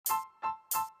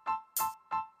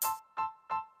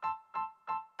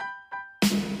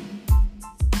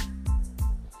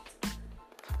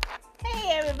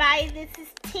everybody, this is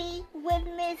T with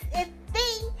Miss and V.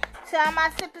 To all my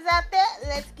sippers out there,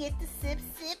 let's get the sip.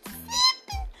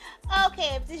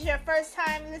 Okay, if this is your first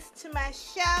time listening to my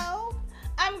show,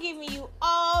 I'm giving you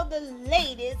all the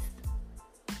latest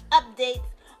updates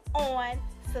on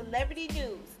celebrity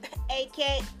news,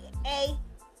 aka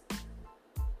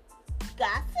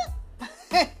gossip.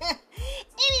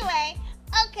 Anyway,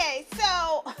 okay,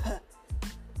 so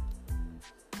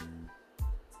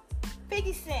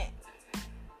 50 Cent.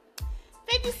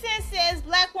 50 Cent says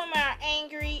black women are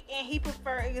angry and he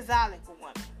prefers exotic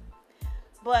women.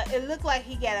 But it looked like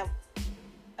he got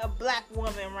a black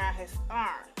woman around his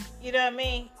arm. You know what I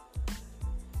mean?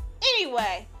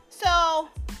 Anyway, so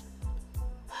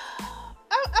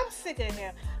I'm sick of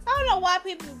him. I don't know why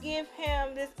people give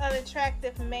him, this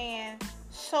unattractive man,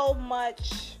 so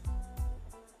much.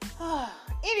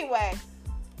 Anyway,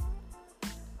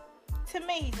 to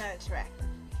me, he's unattractive.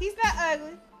 He's not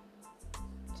ugly,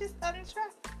 just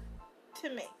unattractive to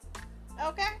me.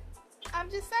 Okay? I'm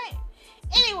just saying.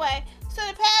 Anyway, so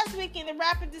the past weekend, the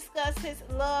rapper discussed his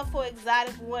love for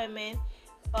exotic women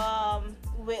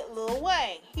with Lil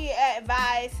Wayne. He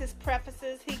advised his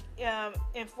preferences. He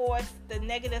enforced the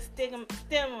negative stigma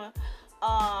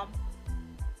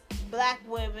black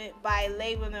women by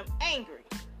labeling them angry.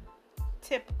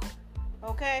 Typical.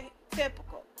 Okay?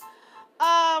 Typical.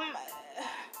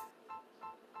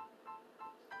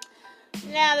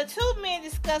 Now, the two men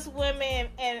discuss women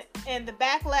and the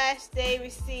backlash they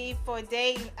receive for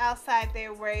dating outside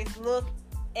their race. Look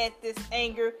at this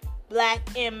anger, black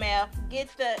MF. Get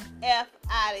the F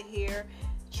out of here.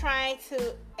 Trying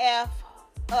to F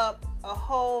up a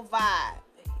whole vibe,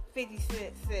 50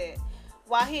 Cent said.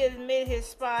 While he admitted his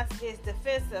response is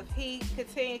defensive, he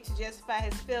continued to justify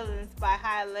his feelings by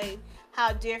highlighting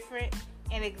how different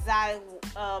and exotic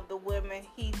the women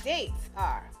he dates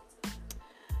are.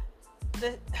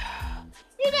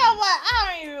 You know what? I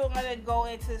don't even want to go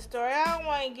into the story. I don't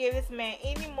want to give this man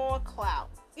any more clout.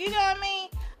 You know what I mean?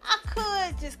 I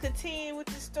could just continue with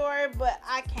the story, but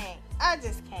I can't. I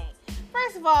just can't.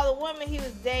 First of all, the woman he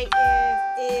was dating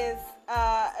is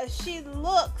she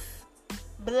looks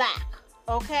black.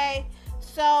 Okay?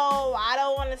 So I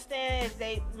don't understand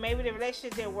if maybe the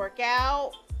relationship didn't work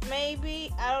out.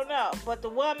 Maybe. I don't know. But the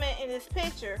woman in this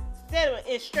picture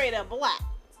is straight up black.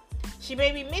 She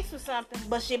may be mixed with something,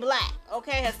 but she black,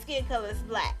 okay? Her skin color is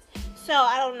black. So,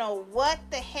 I don't know what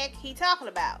the heck he talking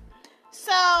about.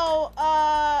 So,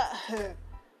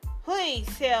 please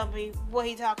tell me what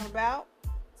he talking about.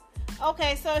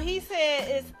 Okay, so he said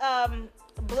it's,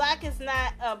 black is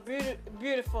not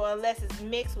beautiful unless it's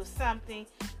mixed with something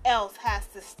else has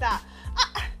to stop.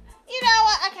 You know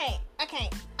what? I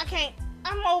can't.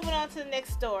 I'm moving on to the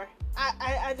next story.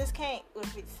 I just can't with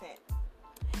 50 Cent.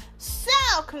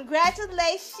 So,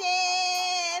 congratulations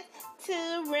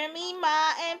to Remy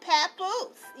Ma and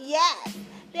Papoose. Yes,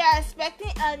 they are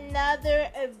expecting another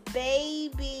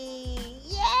baby.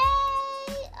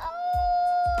 Yay!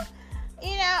 Oh,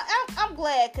 you know, I'm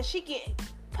glad because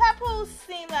Papoose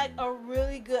seemed like a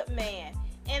really good man,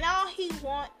 and all he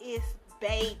wants is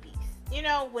babies. You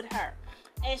know, with her,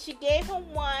 and she gave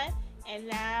him one, and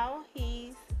now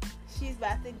she's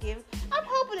about to give. I'm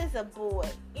hoping it's a boy.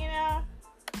 You know.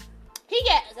 He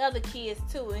got other kids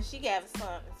too, and she got a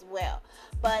son as well.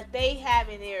 But they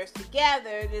having theirs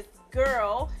together, this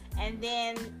girl, and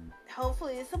then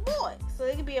hopefully it's a boy. So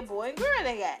it could be a boy and girl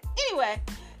they got. Anyway,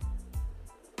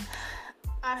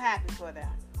 I'm happy for them.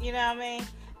 You know what I mean?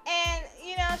 And,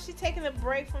 you know, she's taking a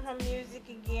break from her music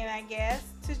again, I guess,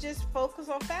 to just focus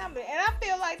on family. And I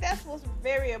feel like that's what's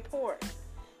very important.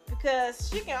 Because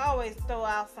she can always throw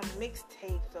out some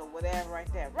mixtapes or whatever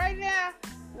right there. Right now,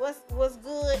 what's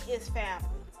good is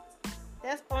family.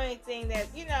 That's the only thing that,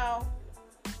 you know,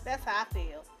 that's how I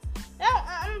feel. Now,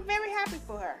 I'm very happy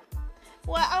for her.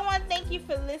 Well, I want to thank you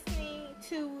for listening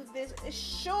to this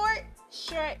short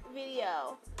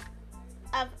video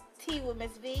of Tea with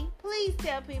Miss V. Please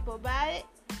tell people about it.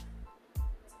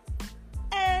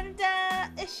 And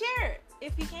share it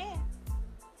if you can.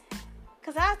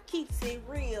 Because I keep it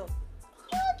real.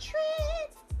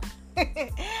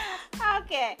 100.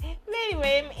 Okay. But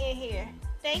anyway, I'm in here.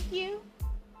 Thank you.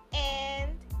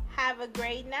 And have a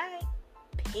great night.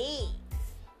 Peace.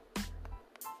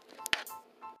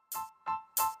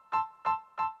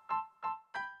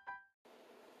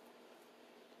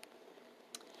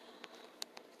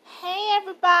 Hey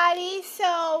everybody.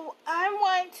 So I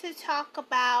want to talk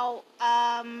about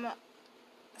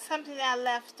something that I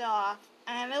left off.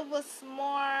 And it was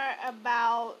more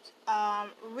about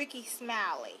Ricky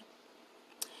Smiley.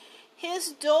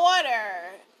 His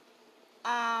daughter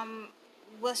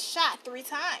was shot 3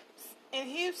 times. in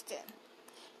Houston.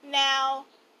 Now,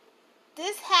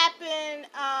 this happened,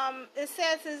 it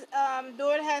says his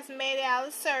daughter has made it out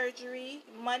of surgery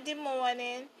Monday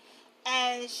morning,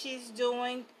 and she's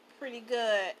doing pretty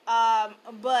good.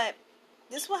 But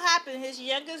this will happen. His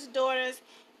youngest daughter's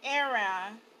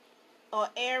Aaron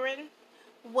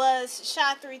was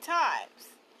shot 3 times.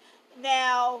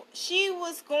 Now, she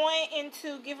was going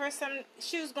to get her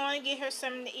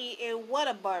something to eat at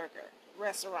Whataburger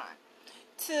restaurant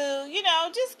to,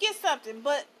 just get something.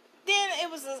 But then it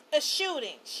was a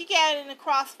shooting. She got in the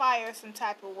crossfire some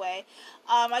type of way.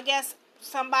 I guess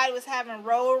somebody was having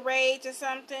road rage or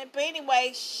something. But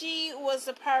anyway, she was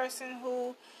the person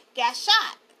who got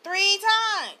shot 3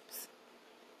 times.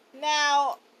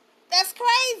 Now, that's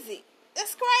crazy.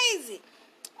 That's crazy.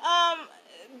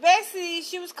 Basically,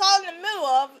 she was caught in the middle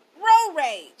of road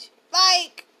rage.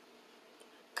 Like,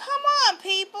 come on,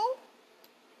 people.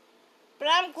 But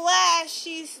I'm glad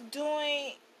she's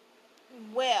doing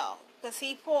well, because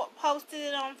he posted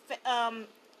it on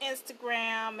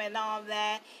Instagram and all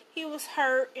that. He was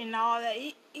hurt and all that.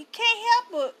 He can't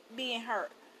help but being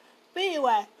hurt. But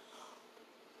anyway,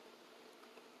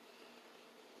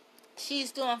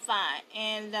 she's doing fine.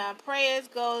 And prayers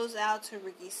goes out to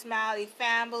Rickey Smiley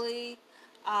family.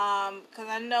 Because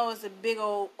I know it's a big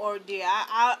old ordeal.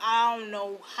 I don't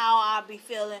know how I'll be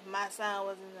feeling if my son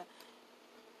was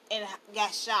and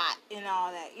got shot and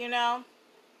all that,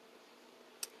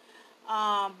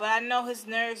 But I know his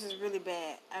nerves is really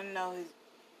bad.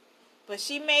 But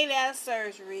she made it out of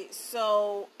surgery.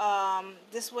 So,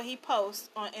 this is what he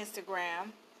posts on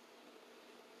Instagram.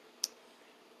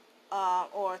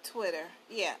 Or Twitter.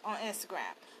 Yeah, on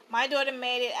Instagram. My daughter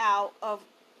made it out of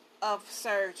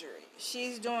surgery.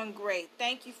 She's doing great.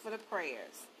 Thank you for the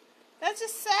prayers. That's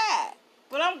just sad.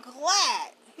 But I'm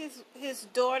glad his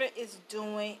daughter is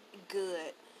doing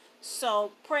good.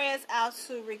 So prayers out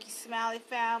to Rickey Smiley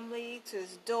family, to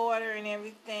his daughter and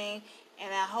everything.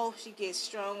 And I hope she gets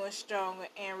stronger and stronger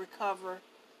and recover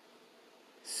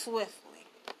swiftly.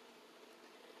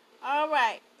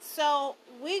 Alright. So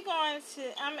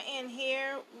I'm in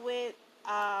here with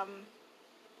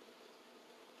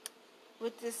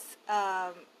this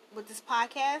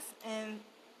podcast, and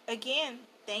again,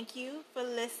 thank you for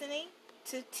listening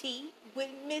to Tea with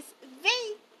Miss V.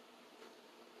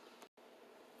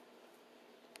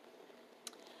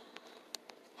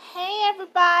 Hey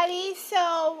everybody,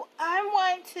 so I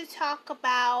want to talk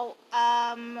about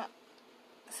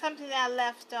something that I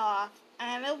left off,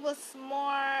 and it was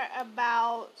more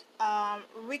about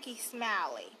Rickey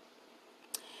Smiley.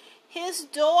 His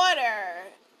daughter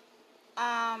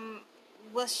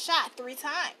was shot 3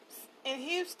 times in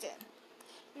Houston.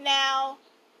 Now,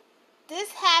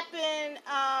 this happened,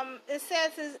 it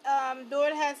says his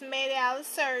daughter has made it out of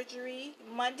surgery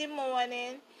Monday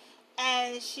morning,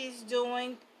 and she's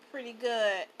doing pretty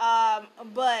good.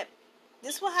 But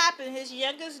this will happen. His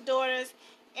youngest daughter's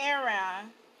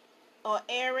Aaron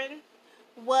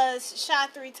was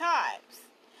shot 3 times.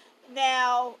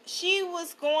 Now, she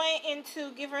was going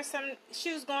to get her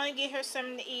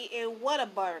something to eat at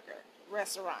Whataburger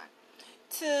restaurant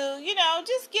to,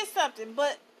 just get something.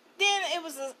 But then it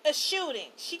was a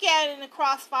shooting. She got in the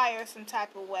crossfire some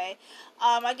type of way.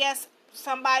 I guess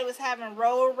somebody was having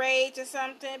road rage or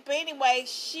something. But anyway,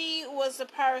 she was the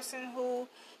person who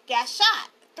got shot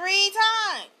 3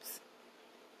 times.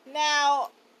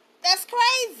 Now, that's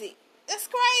crazy. That's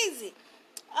crazy.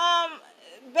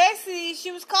 Basically,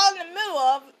 she was caught in the middle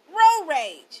of road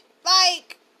rage.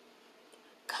 Like,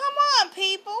 come on,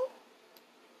 people.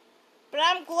 But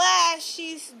I'm glad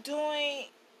she's doing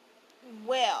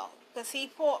well, because he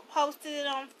posted it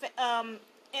on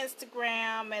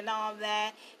Instagram and all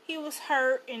that. He was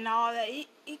hurt and all that. He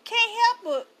can't help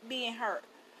but being hurt.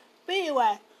 But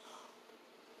anyway,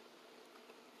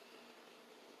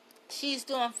 she's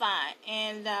doing fine.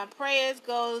 And prayers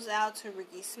goes out to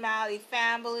Rickey Smiley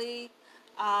family.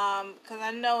 Because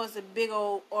I know it's a big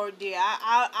old ordeal.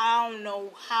 I don't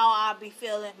know how I'll be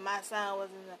feeling if my son was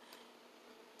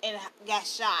and got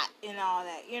shot and all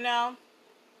that,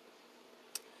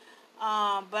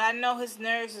 But I know his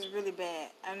nerves is really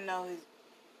bad.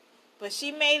 But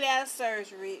she made it out of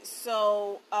surgery.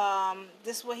 So,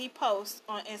 this is what he posts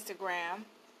on Instagram.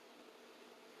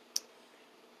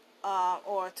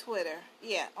 Or Twitter.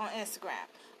 Yeah, on Instagram.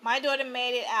 My daughter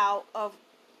made it out of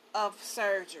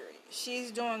surgery.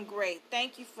 She's doing great.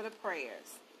 Thank you for the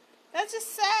prayers. That's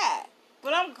just sad.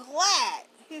 But I'm glad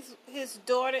his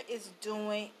daughter is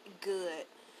doing good.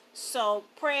 So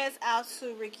prayers out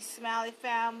to Rickey Smiley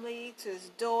family, to his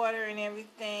daughter and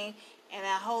everything. And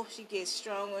I hope she gets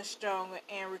stronger and stronger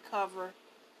and recover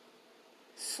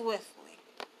swiftly.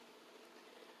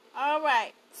 All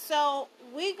right. So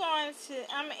we're going to.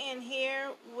 I'm in here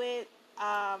with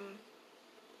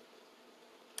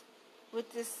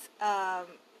this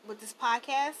with this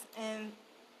podcast, and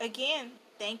again,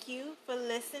 thank you for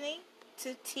listening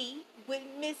to Tea with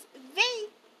Miss V.